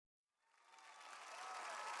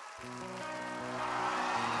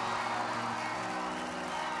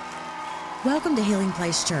Welcome to Healing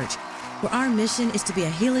Place Church, where our mission is to be a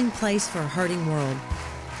healing place for a hurting world.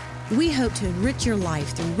 We hope to enrich your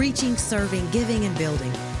life through reaching, serving, giving, and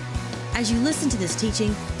building. As you listen to this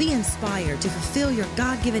teaching, be inspired to fulfill your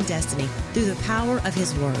God-given destiny through the power of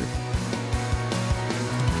His Word.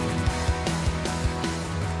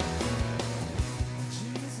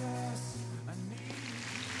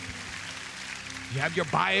 You have your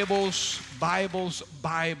Bibles.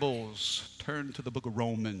 Turn to the book of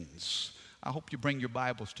Romans. I hope you bring your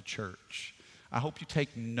Bibles to church. I hope you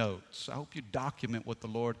take notes. I hope you document what the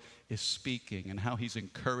Lord is speaking and how He's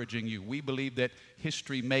encouraging you. We believe that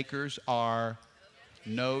history makers are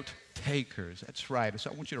note takers. That's right. So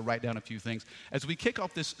I want you to write down a few things. As we kick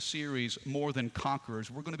off this series, More Than Conquerors,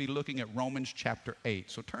 we're going to be looking at Romans chapter 8.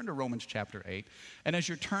 So turn to Romans chapter 8. And as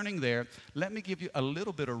you're turning there, let me give you a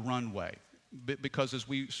little bit of runway. Because as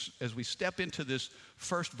we step into this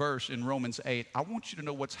first verse in Romans 8, I want you to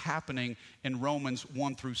know what's happening in Romans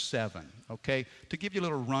 1 through 7, okay? To give you a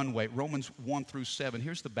little runway, Romans 1 through 7,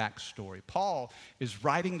 here's the backstory. Paul is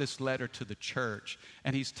writing this letter to the church,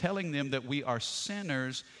 and he's telling them that we are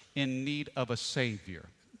sinners in need of a Savior.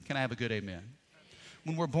 Can I have a good amen?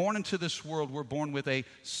 When we're born into this world, we're born with a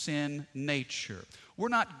sin nature. We're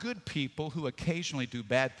not good people who occasionally do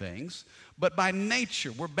bad things, but by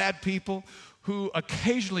nature, we're bad people who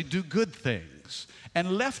occasionally do good things.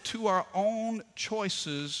 And left to our own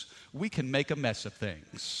choices, we can make a mess of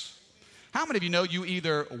things. How many of you know you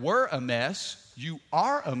either were a mess, you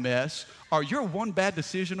are a mess, or you're one bad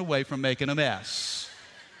decision away from making a mess?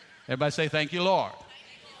 Everybody say, thank you, Lord.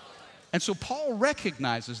 And so Paul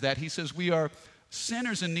recognizes that. He says we are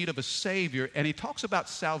sinners in need of a Savior, and he talks about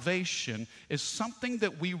salvation as something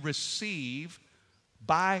that we receive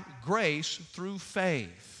by grace through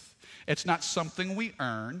faith. It's not something we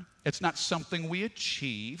earn. It's not something we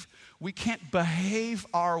achieve. We can't behave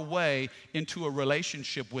our way into a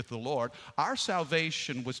relationship with the Lord. Our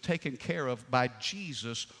salvation was taken care of by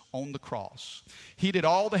Jesus on the cross. He did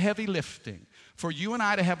all the heavy lifting. For you and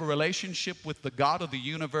I to have a relationship with the God of the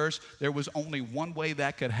universe, there was only one way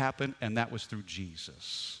that could happen, and that was through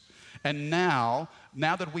Jesus. And now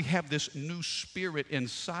that we have this new spirit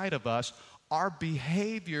inside of us, our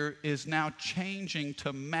behavior is now changing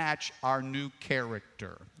to match our new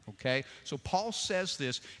character, okay? So Paul says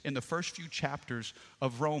this in the first few chapters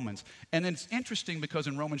of Romans. And it's interesting because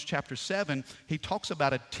in Romans chapter 7, he talks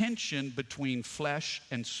about a tension between flesh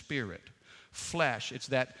and spirit. Flesh, it's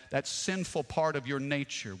that sinful part of your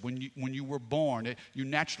nature. When you were born, you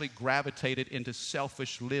naturally gravitated into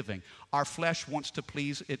selfish living. Our flesh wants to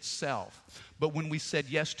please itself. But when we said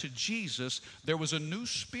yes to Jesus, there was a new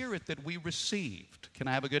spirit that we received. Can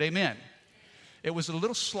I have a good amen? It was a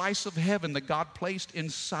little slice of heaven that God placed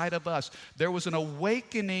inside of us. There was an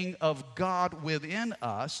awakening of God within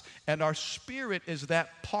us, and our spirit is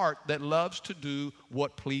that part that loves to do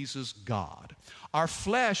what pleases God. Our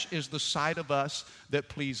flesh is the side of us that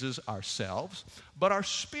pleases ourselves, but our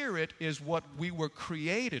spirit is what we were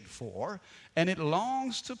created for, and it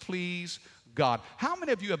longs to please God. How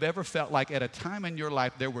many of you have ever felt like at a time in your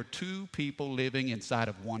life there were two people living inside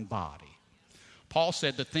of one body? Paul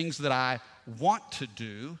said, the things that I want to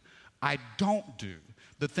do, I don't do.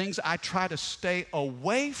 The things I try to stay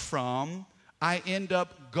away from, I end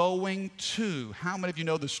up going to. How many of you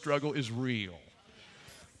know the struggle is real?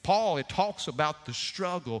 Paul, it talks about the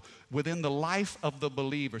struggle within the life of the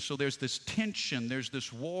believer. So there's this tension, there's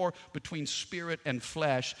this war between spirit and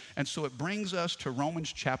flesh. And so it brings us to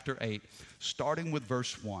Romans chapter 8, starting with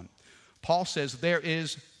verse 1. Paul says, there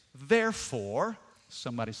is therefore,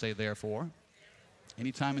 somebody say therefore.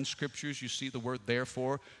 Anytime in scriptures you see the word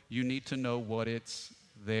therefore, you need to know what it's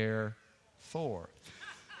there for.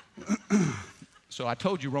 So I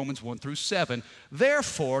told you Romans 1 through 7.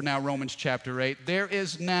 Therefore, now Romans chapter 8, there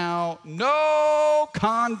is now no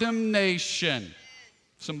condemnation.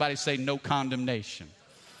 Somebody say no condemnation.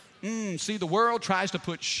 See, the world tries to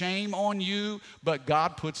put shame on you, but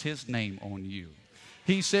God puts His name on you.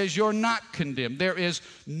 He says you're not condemned. There is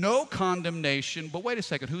no condemnation. But wait a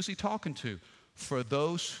second, who's he talking to? For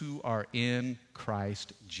those who are in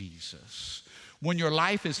Christ Jesus. When your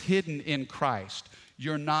life is hidden in Christ,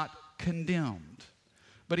 you're not condemned.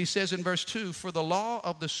 But he says in verse 2, for the law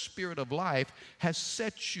of the Spirit of life has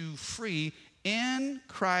set you free in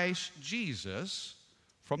Christ Jesus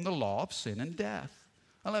from the law of sin and death.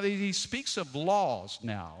 I love it. He speaks of laws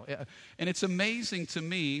now. And it's amazing to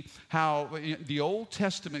me how the Old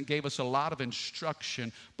Testament gave us a lot of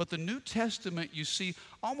instruction, but the New Testament, you see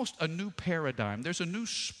almost a new paradigm. There's a new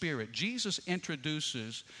spirit. Jesus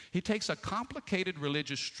introduces, he takes a complicated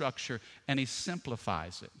religious structure and he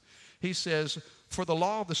simplifies it. He says, for the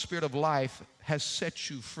law of the Spirit of life has set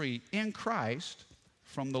you free in Christ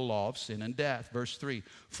from the law of sin and death. Verse 3,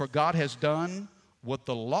 for God has done what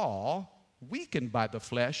the law, weakened by the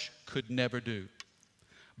flesh, could never do.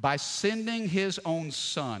 By sending his own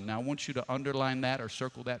Son. Now, I want you to underline that or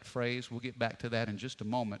circle that phrase. We'll get back to that in just a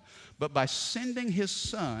moment. But by sending his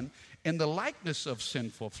Son in the likeness of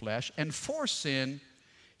sinful flesh, and for sin,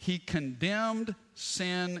 he condemned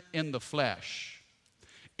sin in the flesh,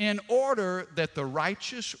 in order that the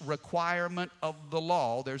righteous requirement of the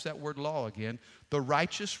law, there's that word law again, the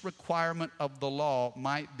righteous requirement of the law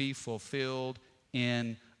might be fulfilled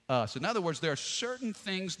in us. In other words, there are certain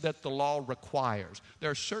things that the law requires. There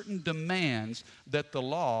are certain demands that the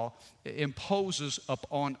law imposes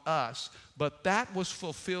upon us, but that was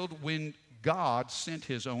fulfilled when God sent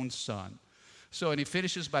his own Son. So, and he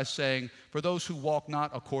finishes by saying, for those who walk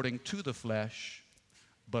not according to the flesh,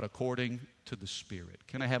 but according to the Spirit.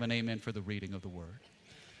 Can I have an amen for the reading of the word?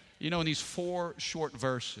 You know, in these 4 short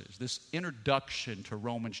verses, this introduction to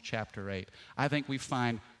Romans chapter 8, I think we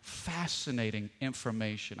find fascinating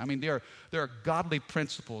information. I mean, there are godly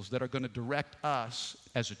principles that are going to direct us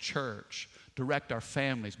as a church, direct our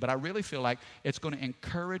families, but I really feel like it's going to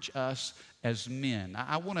encourage us as men.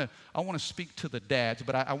 I want to speak to the dads,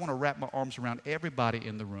 but I want to wrap my arms around everybody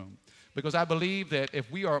in the room, because I believe that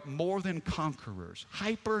if we are more than conquerors,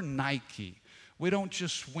 hyper Nike, we don't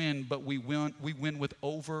just win, but we win with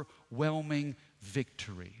overwhelming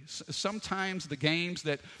victory. Sometimes the games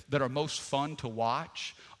that are most fun to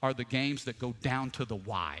watch are the games that go down to the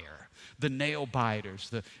wire. The nail biters,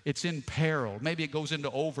 it's in peril. Maybe it goes into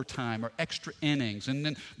overtime or extra innings, and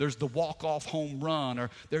then there's the walk-off home run, or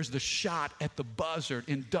there's the shot at the buzzer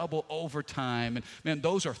in double overtime. And man,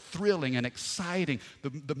 those are thrilling and exciting.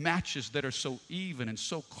 The matches that are so even and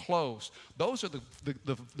so close, those are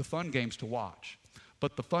the fun games to watch.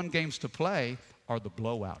 But the fun games to play are the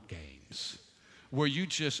blowout games, where you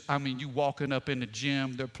walking up in the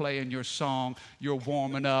gym, they're playing your song, you're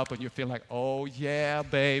warming up, and you're feeling like, oh yeah,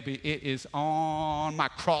 baby, it is on, my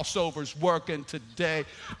crossover's working today,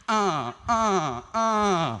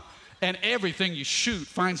 and everything you shoot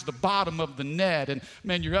finds the bottom of the net, and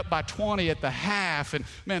man, you're up by 20 at the half, and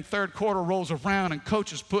man, third quarter rolls around, and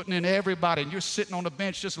coach is putting in everybody, and you're sitting on the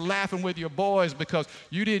bench just laughing with your boys because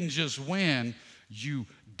you didn't just win, you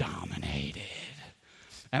dominated.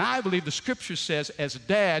 And I believe the scripture says as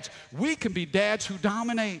dads, we can be dads who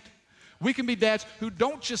dominate. We can be dads who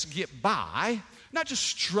don't just get by, not just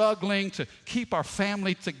struggling to keep our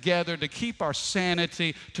family together, to keep our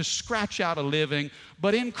sanity, to scratch out a living,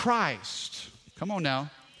 but in Christ, come on now,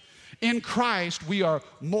 in Christ we are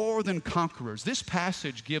more than conquerors. This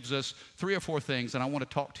passage gives us 3 or 4 things, and I want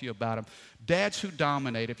to talk to you about them. Dads who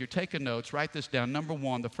dominate. If you're taking notes, write this down. Number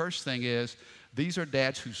 1, the first thing is, these are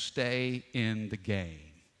dads who stay in the game.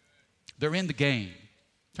 They're in the game.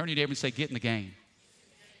 Turn to your neighbor and say, get in the game.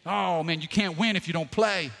 Oh, man, you can't win if you don't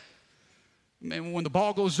play. Man, when the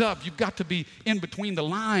ball goes up, you've got to be in between the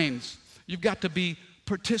lines. You've got to be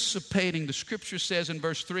participating. The scripture says in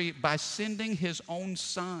verse 3, by sending his own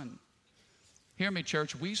Son. Hear me,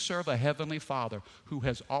 church. We serve a heavenly Father who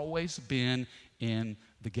has always been in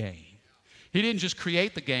the game. He didn't just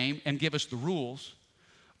create the game and give us the rules.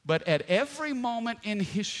 But at every moment in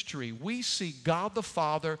history, we see God the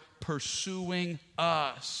Father pursuing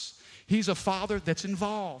us. He's a Father that's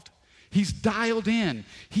involved. He's dialed in.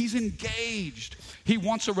 He's engaged. He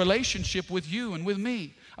wants a relationship with you and with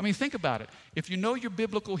me. I mean, think about it. If you know your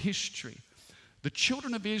biblical history, the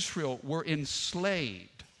children of Israel were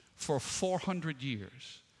enslaved for 400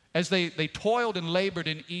 years. As they toiled and labored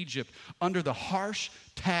in Egypt under the harsh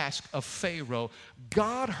task of Pharaoh,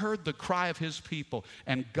 God heard the cry of his people,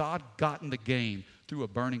 and God got in the game through a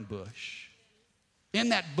burning bush. In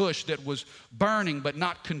that bush that was burning but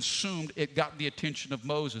not consumed, it got the attention of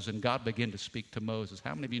Moses, and God began to speak to Moses.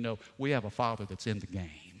 How many of you know we have a Father that's in the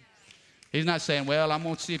game? He's not saying, well, I'm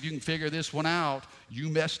going to see if you can figure this one out. You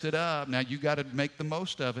messed it up. Now you got to make the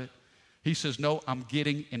most of it. He says, no, I'm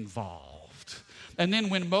getting involved. And then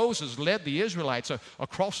when Moses led the Israelites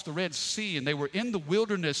across the Red Sea and they were in the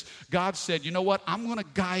wilderness, God said, you know what? I'm going to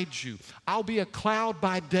guide you. I'll be a cloud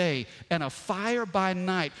by day and a fire by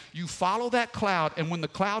night. You follow that cloud, and when the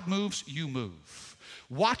cloud moves, you move.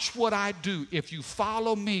 Watch what I do. If you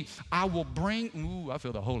follow me, I will bring, I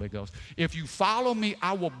feel the Holy Ghost. If you follow me,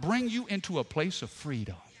 I will bring you into a place of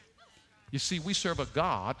freedom. You see, we serve a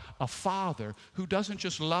God, a Father, who doesn't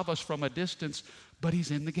just love us from a distance, but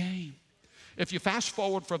he's in the game. If you fast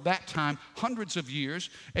forward from that time, hundreds of years,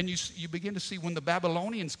 and you begin to see when the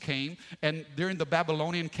Babylonians came, and during the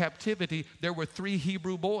Babylonian captivity, there were 3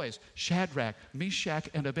 Hebrew boys, Shadrach, Meshach,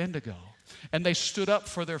 and Abednego. And they stood up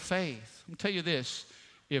for their faith. I'll tell you this,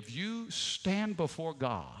 if you stand before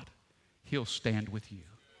God, He'll stand with you.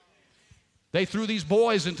 They threw these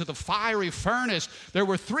boys into the fiery furnace. There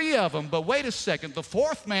were 3 of them, but wait a second. The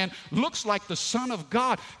 4th man looks like the Son of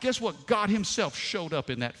God. Guess what? God Himself showed up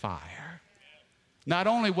in that fire. Not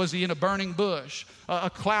only was He in a burning bush, a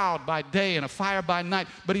cloud by day and a fire by night,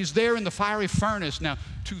 but He's there in the fiery furnace. Now,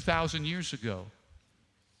 2,000 years ago,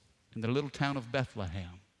 in the little town of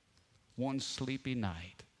Bethlehem, one sleepy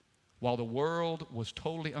night, while the world was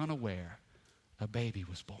totally unaware, a baby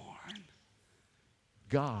was born.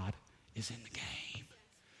 God is in the game.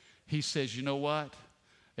 He says, you know what?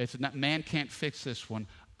 It's not, man can't fix this one.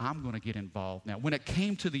 I'm going to get involved now. When it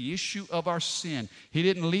came to the issue of our sin, He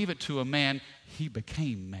didn't leave it to a man. He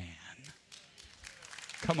became man.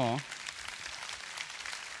 Come on.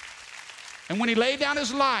 And when He laid down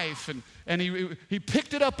His life and he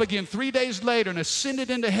picked it up again 3 days later and ascended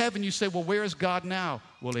into heaven, you say, well, where is God now?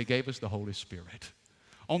 Well, He gave us the Holy Spirit.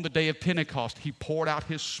 On the day of Pentecost, He poured out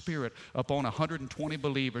His Spirit upon 120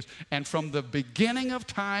 believers. And from the beginning of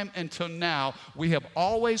time until now, we have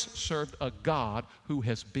always served a God who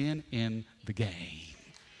has been in the game.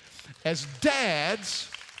 As dads,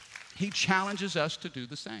 He challenges us to do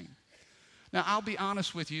the same. Now, I'll be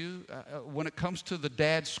honest with you. When it comes to the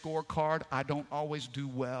dad scorecard, I don't always do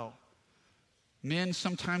well. Men,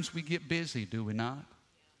 sometimes we get busy, do we not?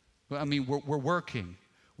 I mean, we're working.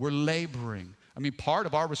 We're laboring. I mean, part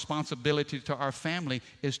of our responsibility to our family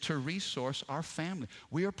is to resource our family.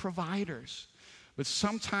 We are providers. But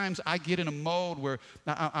sometimes I get in a mode where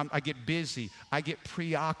I get busy, I get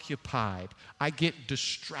preoccupied, I get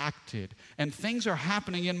distracted, and things are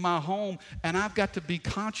happening in my home, and I've got to be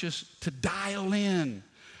conscious to dial in.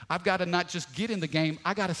 I've got to not just get in the game,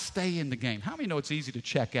 I got to stay in the game. How many know it's easy to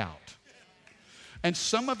check out? And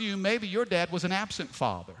some of you, maybe your dad was an absent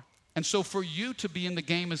father. And so for you to be in the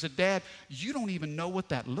game as a dad, you don't even know what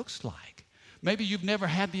that looks like. Maybe you've never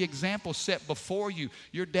had the example set before you.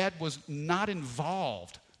 Your dad was not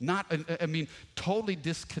involved, totally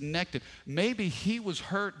disconnected. Maybe he was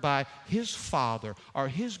hurt by his father or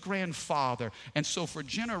his grandfather. And so for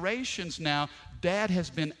generations now, dad has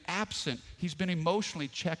been absent. He's been emotionally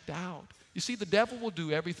checked out. You see, the devil will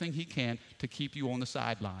do everything he can to keep you on the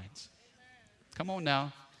sidelines. Come on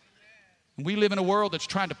now. We live in a world that's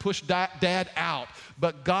trying to push dad out.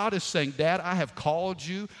 But God is saying, Dad, I have called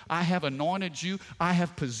you. I have anointed you. I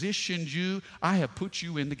have positioned you. I have put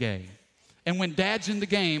you in the game. And when dad's in the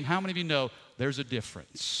game, how many of you know there's a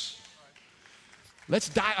difference?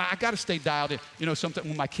 I got to stay dialed in. You know, something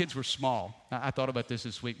when my kids were small, I thought about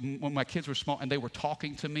this week. When my kids were small and they were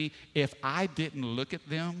talking to me, if I didn't look at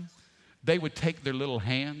them, they would take their little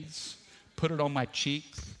hands, put it on my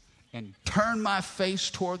cheeks, and turn my face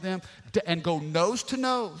toward them and go nose to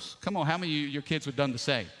nose. Come on, how many of your kids have done the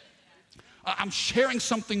same? I'm sharing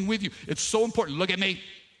something with you. It's so important. Look at me.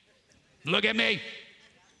 Look at me.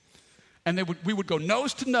 And we would go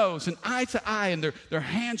nose to nose and eye to eye, and their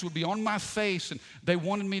hands would be on my face, and they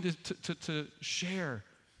wanted me to share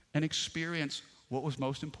and experience what was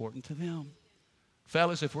most important to them.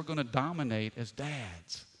 Fellas, if we're going to dominate as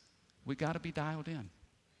dads, we got to be dialed in.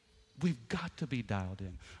 We've got to be dialed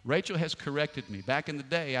in. Rachel has corrected me. Back in the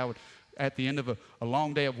day, at the end of a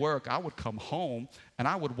long day of work, I would come home and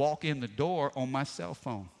I would walk in the door on my cell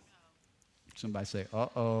phone. Somebody say,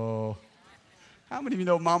 uh-oh. How many of you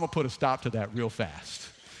know Mama put a stop to that real fast?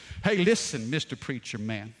 Hey, listen, Mr. Preacher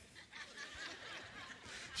Man.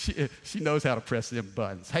 She knows how to press them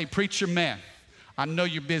buttons. Hey, preacher man, I know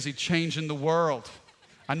you're busy changing the world.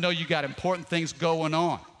 I know you got important things going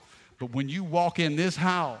on. But when you walk in this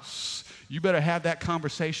house, you better have that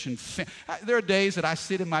conversation. There are days that I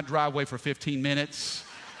sit in my driveway for 15 minutes.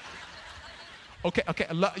 Okay, okay,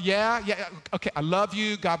 I love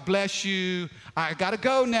you. God bless you. I got to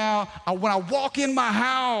go now. When I walk in my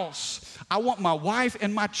house, I want my wife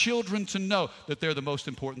and my children to know that they're the most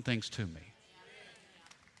important things to me.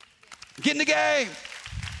 Get in the game.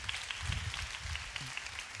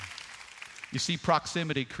 You see,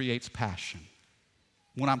 proximity creates passion.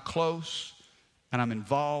 When I'm close and I'm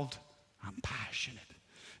involved, I'm passionate.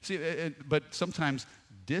 See, but sometimes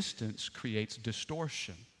distance creates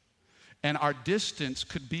distortion. And our distance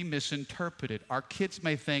could be misinterpreted. Our kids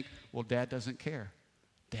may think, well, Dad doesn't care.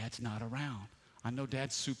 Dad's not around. I know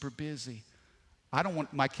Dad's super busy. I don't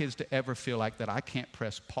want my kids to ever feel like that I can't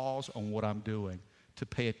press pause on what I'm doing to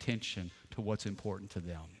pay attention to what's important to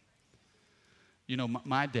them. You know,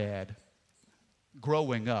 my dad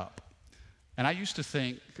growing up. And I used to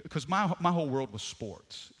think, because my whole world was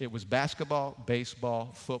sports. It was basketball,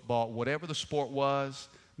 baseball, football, whatever the sport was,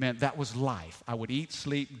 man, that was life. I would eat,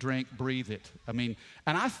 sleep, drink, breathe it. And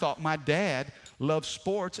I thought my dad loved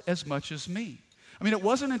sports as much as me. It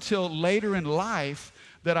wasn't until later in life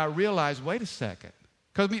that I realized, wait a second.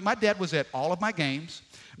 Because my dad was at all of my games.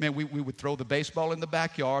 We would throw the baseball in the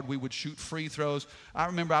backyard. We would shoot free throws. I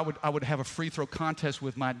remember I would have a free throw contest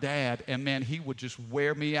with my dad, and man, he would just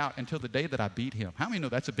wear me out until the day that I beat him. How many know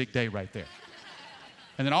that's a big day right there?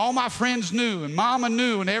 And then all my friends knew, and Mama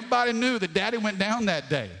knew, and everybody knew that Daddy went down that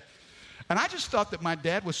day. And I just thought that my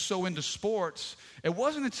dad was so into sports. It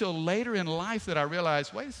wasn't until later in life that I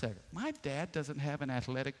realized, wait a second, my dad doesn't have an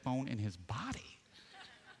athletic bone in his body.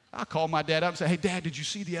 I called my dad up and said, hey, Dad, did you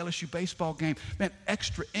see the LSU baseball game? Man,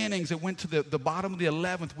 extra innings. It went to the bottom of the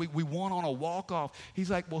 11th. We won on a walk-off.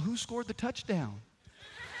 He's like, well, who scored the touchdown?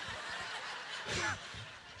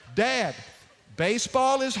 Dad,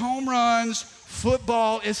 baseball is home runs.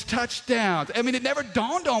 Football is touchdowns. It never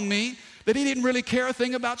dawned on me that he didn't really care a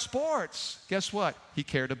thing about sports. Guess what? He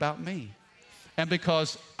cared about me. And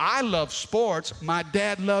because I love sports, my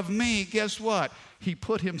dad loved me. Guess what? He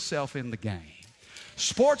put himself in the game.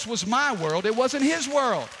 Sports was my world. It wasn't his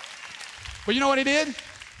world. But you know what he did?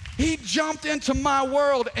 He jumped into my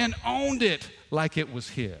world and owned it like it was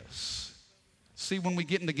his. See, when we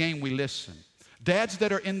get in the game, we listen. Dads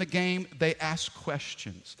that are in the game, they ask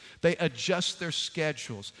questions. They adjust their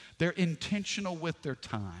schedules. They're intentional with their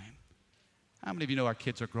time. How many of you know our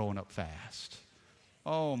kids are growing up fast?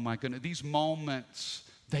 Oh, my goodness. These moments,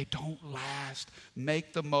 they don't last.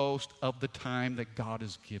 Make the most of the time that God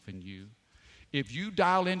has given you. If you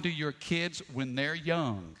dial into your kids when they're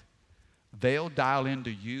young, they'll dial into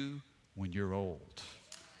you when you're old.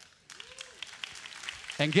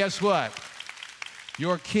 And guess what?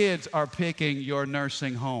 Your kids are picking your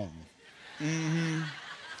nursing home. Mm-hmm.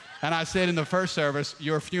 And I said in the first service,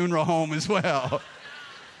 your funeral home as well.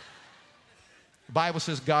 The Bible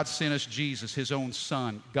says God sent us Jesus, his own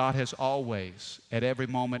son. God has always, at every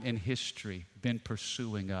moment in history, been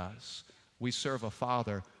pursuing us. We serve a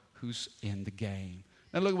Father who's in the game.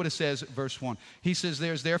 Now look at what it says, verse 1. He says,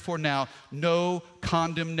 there's therefore now no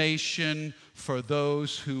condemnation for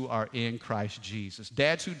those who are in Christ Jesus.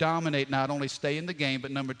 Dads who dominate not only stay in the game,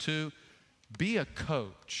 but number 2, be a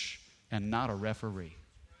coach and not a referee.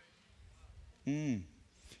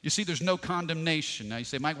 You see, there's no condemnation. Now you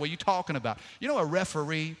say, Mike, what are you talking about? You know, a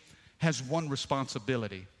referee has one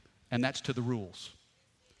responsibility, and that's to the rules.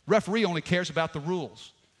 Referee only cares about the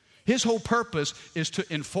rules. His whole purpose is to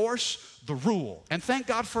enforce the rule. And thank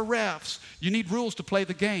God for refs. You need rules to play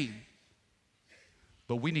the game.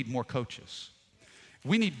 But we need more coaches.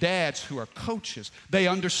 We need dads who are coaches. They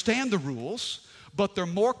understand the rules, but they're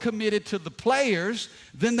more committed to the players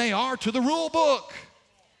than they are to the rule book.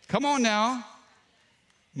 Come on now.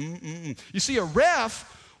 You see, a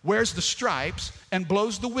ref wears the stripes and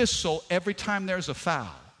blows the whistle every time there's a foul.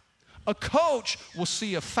 A coach will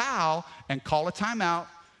see a foul and call a timeout.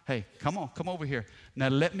 Hey, come over here. Now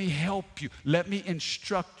let me help you. Let me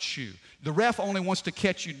instruct you. The ref only wants to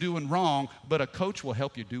catch you doing wrong, but a coach will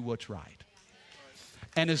help you do what's right.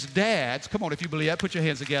 And as dads, come on, if you believe that, put your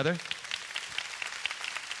hands together.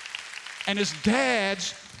 And as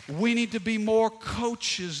dads, we need to be more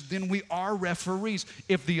coaches than we are referees.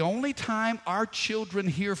 If the only time our children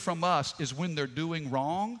hear from us is when they're doing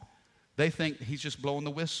wrong, they think he's just blowing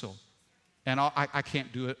the whistle. And I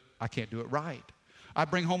can't do it. I can't do it right. I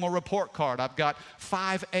bring home a report card. I've got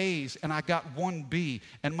 5 A's and I got 1 B.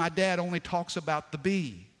 And my dad only talks about the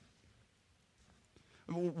B.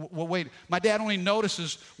 Well, wait. My dad only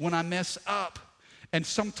notices when I mess up. And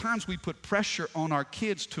sometimes we put pressure on our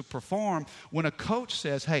kids to perform when a coach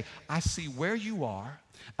says, hey, I see where you are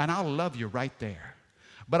and I'll love you right there.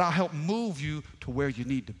 But I'll help move you to where you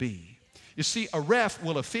need to be. You see, a ref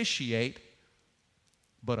will officiate,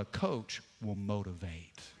 but a coach will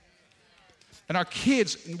motivate. And our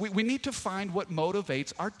kids, we need to find what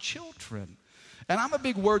motivates our children. And I'm a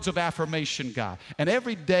big words of affirmation guy. And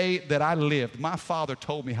every day that I lived, my father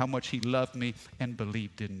told me how much he loved me and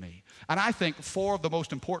believed in me. And I think 4 of the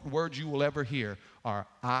most important words you will ever hear are,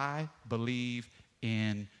 I believe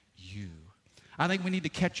in you. I think we need to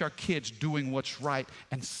catch our kids doing what's right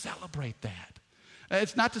and celebrate that.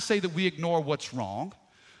 It's not to say that we ignore what's wrong.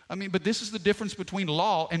 But this is the difference between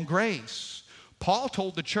law and grace. Paul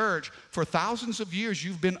told the church, for thousands of years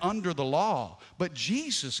you've been under the law, but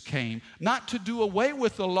Jesus came not to do away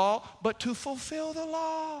with the law, but to fulfill the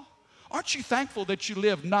law. Aren't you thankful that you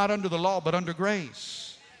live not under the law, but under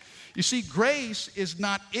grace? You see, grace is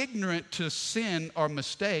not ignorant to sin or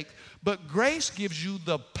mistake, but grace gives you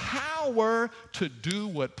the power to do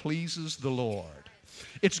what pleases the Lord.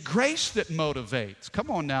 It's grace that motivates. Come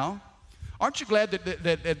on now. Aren't you glad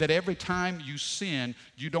that every time you sin,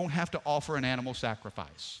 you don't have to offer an animal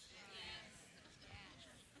sacrifice?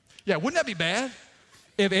 Yeah, wouldn't that be bad?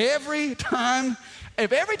 If every time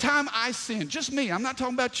I sin, just me, I'm not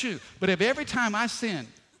talking about you, but if every time I sin,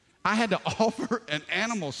 I had to offer an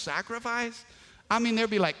animal sacrifice, I mean,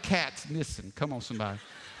 there'd be like cats missing. Come on, somebody.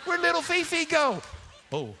 Where'd little Fifi go?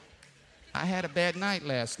 Oh, I had a bad night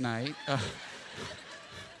last night.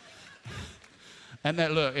 And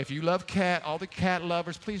that, look, if you love cat, all the cat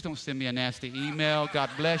lovers, please don't send me a nasty email.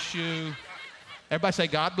 God bless you. Everybody say,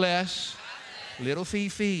 God bless. Little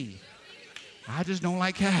Fifi. I just don't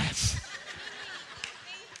like cats.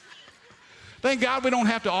 Thank God we don't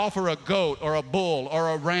have to offer a goat or a bull or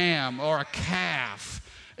a ram or a calf.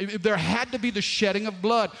 There had to be the shedding of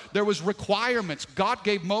blood. There was requirements. God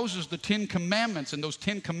gave Moses the 10 Commandments, and those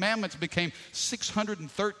 10 Commandments became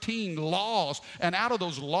 613 laws. And out of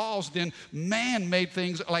those laws, then man made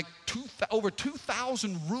things like over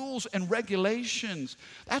 2,000 rules and regulations.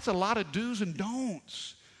 That's a lot of do's and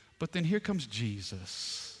don'ts. But then here comes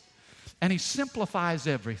Jesus, and he simplifies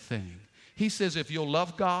everything. He says, if you'll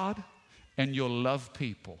love God and you'll love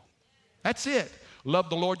people, that's it.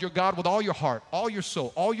 Love the Lord your God with all your heart, all your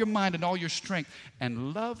soul, all your mind, and all your strength,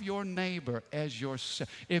 and love your neighbor as yourself.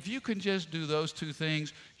 If you can just do those two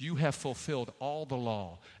things, you have fulfilled all the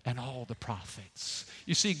law and all the prophets.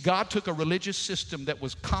 You see, God took a religious system that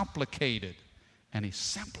was complicated, and he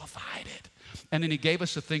simplified it. And then he gave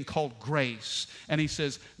us a thing called grace. And he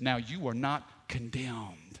says, now you are not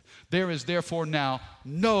condemned. There is therefore now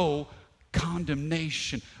no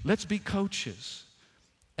condemnation. Let's be coaches.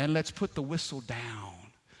 And let's put the whistle down.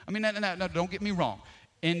 I mean, no, don't get me wrong.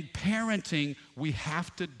 In parenting, we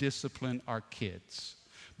have to discipline our kids.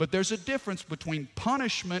 But there's a difference between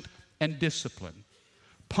punishment and discipline.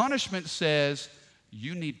 Punishment says,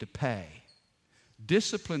 you need to pay.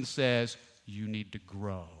 Discipline says, you need to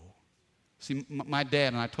grow. See, my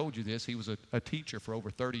dad, and I told you this, he was a teacher for over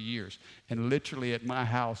 30 years. And literally at my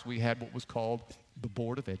house, we had what was called the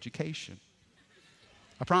Board of Education.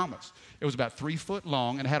 I promise. It was about 3 foot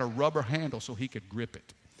long and it had a rubber handle so he could grip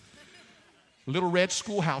it. Little red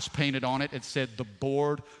schoolhouse painted on it. It said the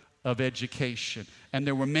Board of Education. And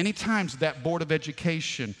there were many times that Board of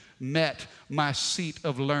Education met my seat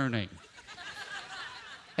of learning.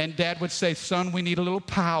 And Dad would say, son, we need a little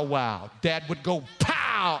powwow. Dad would go,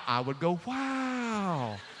 pow. I would go,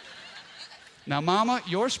 wow. Now, Mama,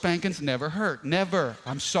 your spankings never hurt. Never.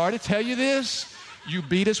 I'm sorry to tell you this. You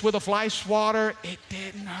beat us with a fly swatter, it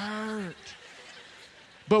didn't hurt.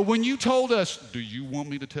 But when you told us, do you want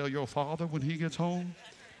me to tell your father when he gets home?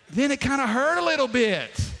 Then it kind of hurt a little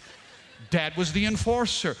bit. Dad was the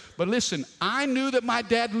enforcer. But listen, I knew that my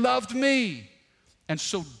dad loved me. And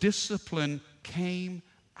so discipline came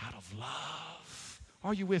out of love.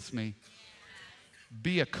 Are you with me?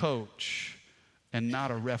 Be a coach and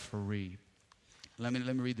not a referee. Let me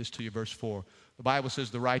read this to you, verse 4. The Bible says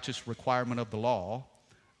the righteous requirement of the law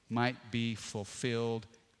might be fulfilled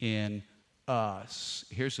in us.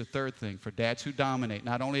 Here's the third thing. For dads who dominate,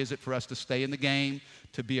 not only is it for us to stay in the game,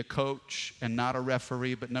 to be a coach and not a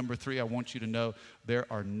referee, but number 3, I want you to know there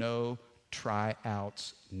are no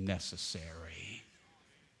tryouts necessary.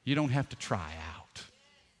 You don't have to try out.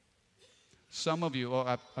 Some of you,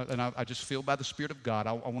 I just feel by the Spirit of God,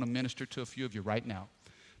 I want to minister to a few of you right now.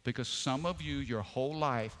 Because some of you, your whole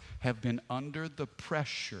life, have been under the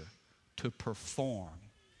pressure to perform,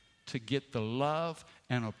 to get the love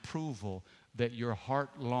and approval that your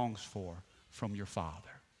heart longs for from your Father.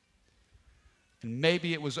 And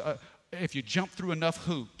maybe it was, if you jump through enough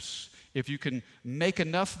hoops, if you can make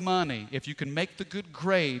enough money, if you can make the good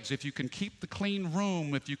grades, if you can keep the clean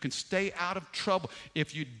room, if you can stay out of trouble,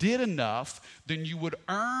 if you did enough, then you would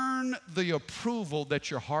earn the approval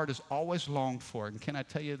that your heart has always longed for. And can I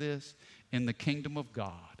tell you this? In the kingdom of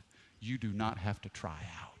God, you do not have to try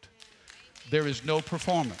out. There is no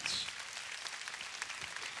performance.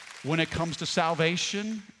 When it comes to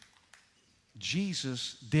salvation,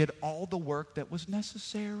 Jesus did all the work that was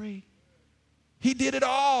necessary. He did it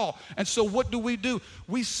all. And so what do?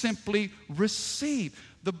 We simply receive.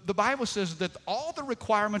 The Bible says that all the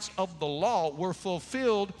requirements of the law were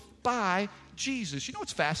fulfilled by Jesus. You know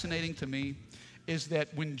what's fascinating to me is that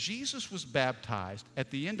when Jesus was baptized at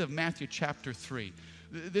the end of Matthew chapter 3,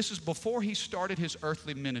 this is before he started his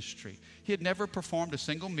earthly ministry. He had never performed a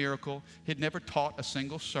single miracle. He had never taught a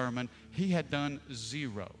single sermon. He had done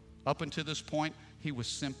 0. Up until this point, he was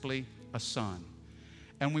simply a son.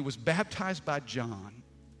 and we was baptized by John,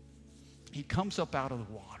 he comes up out of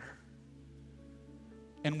the water.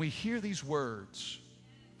 And we hear these words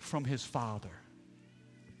from his father.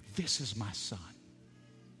 This is my son.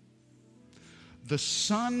 The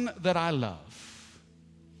son that I love.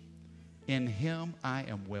 In him I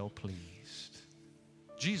am well pleased.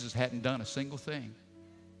 Jesus hadn't done a single thing.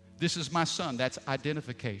 This is my son. That's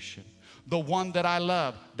identification. The one that I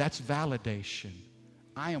love. That's validation.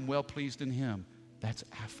 I am well pleased in him. That's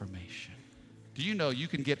affirmation. Do you know you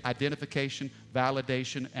can get identification,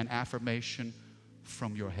 validation, and affirmation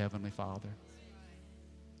from your Heavenly Father?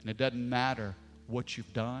 And it doesn't matter what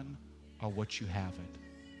you've done or what you haven't.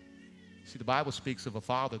 See, the Bible speaks of a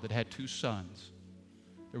father that had two sons.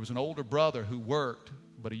 There was an older brother who worked,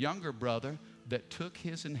 but a younger brother that took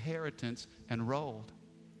his inheritance and rolled.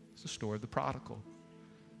 It's the story of the prodigal.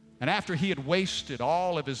 And after he had wasted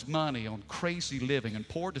all of his money on crazy living and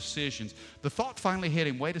poor decisions, the thought finally hit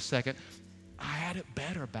him, wait a second, I had it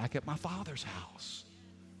better back at my father's house.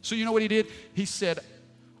 So you know what he did? He said,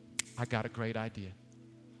 I got a great idea.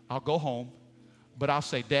 I'll go home, but I'll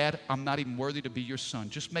say, Dad, I'm not even worthy to be your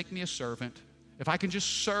son. Just make me a servant. If I can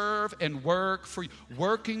just serve and work for you.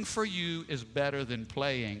 Working for you is better than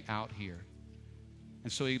playing out here.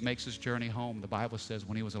 And so he makes his journey home. The Bible says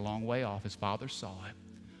when he was a long way off, his father saw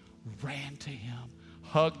it, ran to him,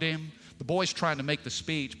 hugged him. The boy's trying to make the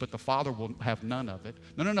speech, but the father will have none of it.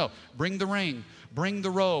 No. Bring the ring. Bring the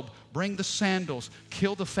robe. Bring the sandals.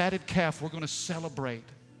 Kill the fatted calf. We're going to celebrate.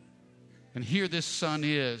 And here this son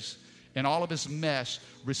is, in all of his mess,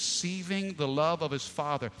 receiving the love of his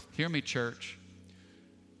father. Hear me, church.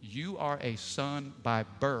 You are a son by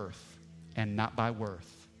birth and not by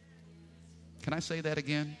worth. Can I say that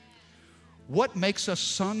again? What makes us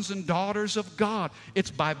sons and daughters of God?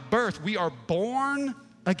 It's by birth. We are born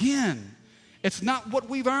again. It's not what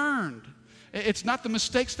we've earned. It's not the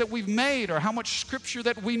mistakes that we've made or how much scripture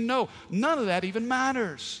that we know. None of that even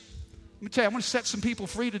matters. Let me tell you, I'm going to set some people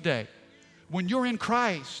free today. When you're in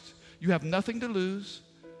Christ, you have nothing to lose,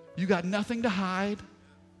 you got nothing to hide,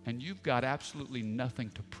 and you've got absolutely nothing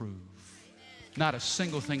to prove. Not a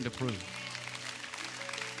single thing to prove.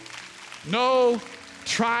 No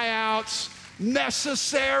tryouts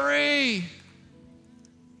necessary.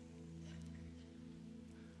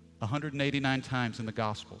 189 times in the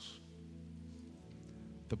Gospels,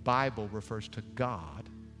 the Bible refers to God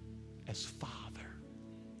as Father.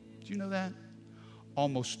 Do you know that?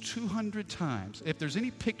 Almost 200 times. If there's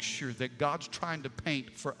any picture that God's trying to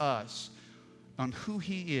paint for us on who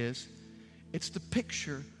He is, it's the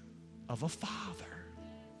picture of a father.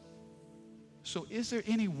 So is there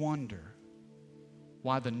any wonder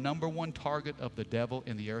why the number one target of the devil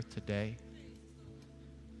in the earth today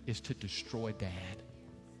is to destroy Dad?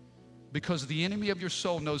 Because the enemy of your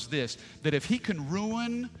soul knows this, that if he can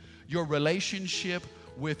ruin your relationship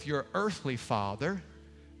with your earthly father,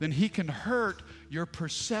 then he can hurt your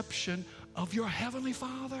perception of your heavenly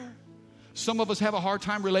Father. Some of us have a hard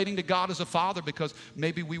time relating to God as a father because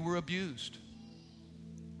maybe we were abused.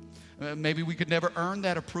 Maybe we could never earn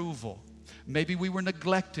that approval. Maybe we were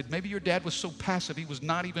neglected. Maybe your dad was so passive he was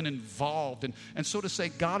not even involved. And so to say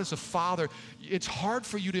God is a father, it's hard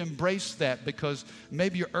for you to embrace that because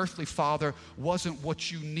maybe your earthly father wasn't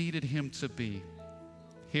what you needed him to be.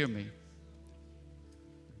 Hear me.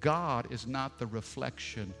 God is not the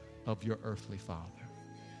reflection of your earthly father.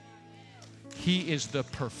 He is the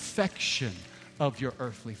perfection of your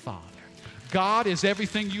earthly father. God is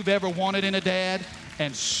everything you've ever wanted in a dad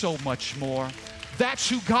and so much more. That's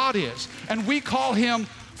who God is. And we call him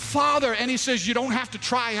Father. And he says, you don't have to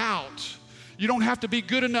try out. You don't have to be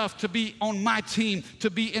good enough to be on my team, to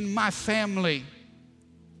be in my family.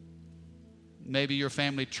 Maybe your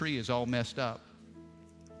family tree is all messed up.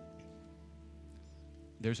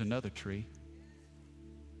 There's another tree.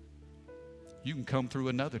 You can come through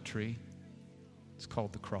another tree. It's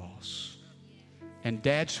called the cross. And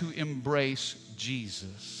dads who embrace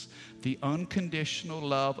Jesus, the unconditional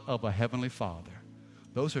love of a heavenly Father,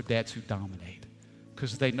 those are dads who dominate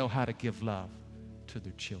because they know how to give love to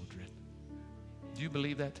their children. Do you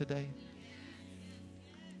believe that today?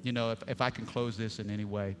 You know, if I can close this in any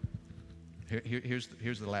way, here's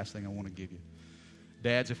the last thing I want to give you.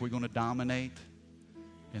 Dads, if we're going to dominate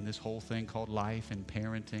in this whole thing called life and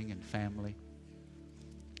parenting and family,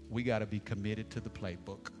 we got to be committed to the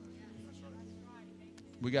playbook.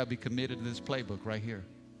 We got to be committed to this playbook right here.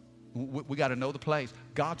 We got to know the plays.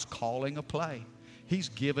 God's calling a play. He's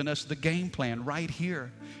given us the game plan right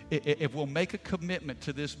here. If we'll make a commitment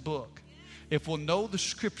to this book, if we'll know the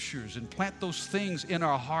scriptures and plant those things in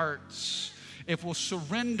our hearts, if we'll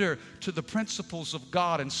surrender to the principles of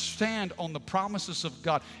God and stand on the promises of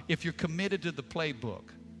God, if you're committed to the playbook.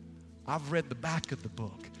 I've read the back of the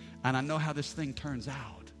book, and I know how this thing turns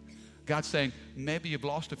out. God's saying, maybe you've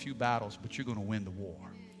lost a few battles, but you're going to win the war.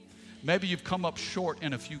 Maybe you've come up short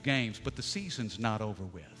in a few games, but the season's not over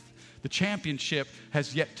with. The championship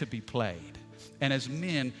has yet to be played. And as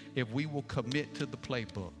men, if we will commit to the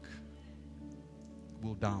playbook,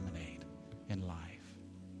 we'll dominate in life.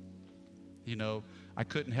 You know, I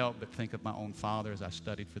couldn't help but think of my own father as I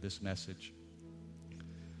studied for this message.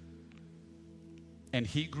 And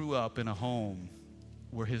he grew up in a home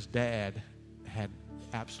where his dad had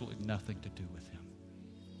absolutely nothing to do with him.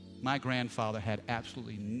 My grandfather had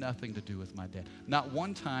absolutely nothing to do with my dad. Not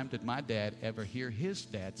one time did my dad ever hear his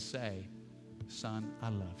dad say, "Son, I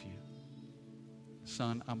love you.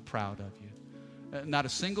 Son, I'm proud of you." Not a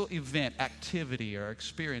single event, activity, or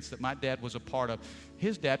experience that my dad was a part of,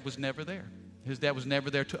 his dad was never there. His dad was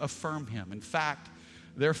never there to affirm him. In fact,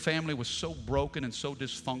 their family was so broken and so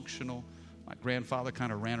dysfunctional. My grandfather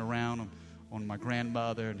kind of ran around on my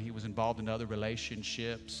grandmother, and he was involved in other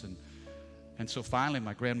relationships. And so finally,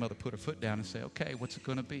 my grandmother put her foot down and said, "Okay, what's it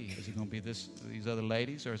going to be? Is it going to be these other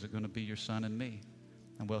ladies, or is it going to be your son and me?"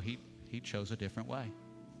 And well, he chose a different way.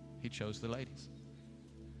 He chose the ladies.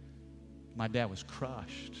 My dad was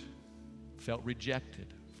crushed, felt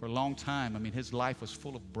rejected for a long time. I mean, his life was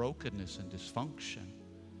full of brokenness and dysfunction.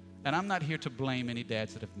 And I'm not here to blame any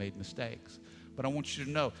dads that have made mistakes, but I want you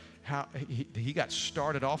to know how he got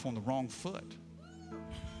started off on the wrong foot.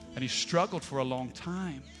 And he struggled for a long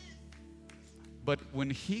time. But when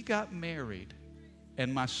he got married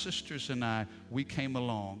and my sisters and we came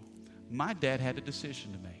along, my dad had a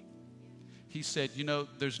decision to make. He said, "You know,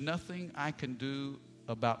 there's nothing I can do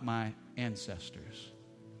about my ancestors.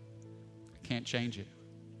 I can't change it.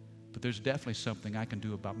 But there's definitely something I can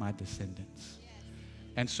do about my descendants."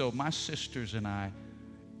 And so my sisters and our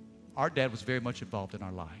dad was very much involved in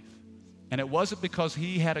our life. And it wasn't because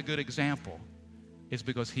he had a good example. It's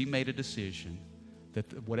because he made a decision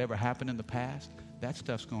that whatever happened in the past, that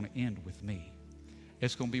stuff's going to end with me.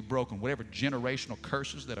 It's going to be broken. Whatever generational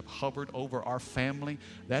curses that have hovered over our family,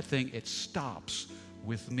 that thing, it stops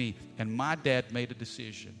with me. And my dad made a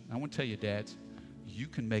decision. I want to tell you, dads, you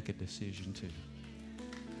can make a decision too.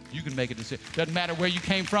 You can make a decision. Doesn't matter where you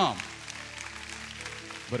came from,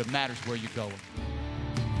 but it matters where you're going.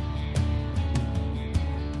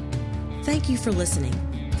 Thank you for listening.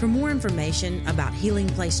 For more information about Healing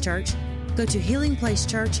Place Church, go to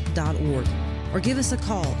healingplacechurch.org or give us a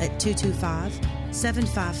call at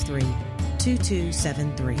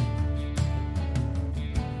 225-753-2273.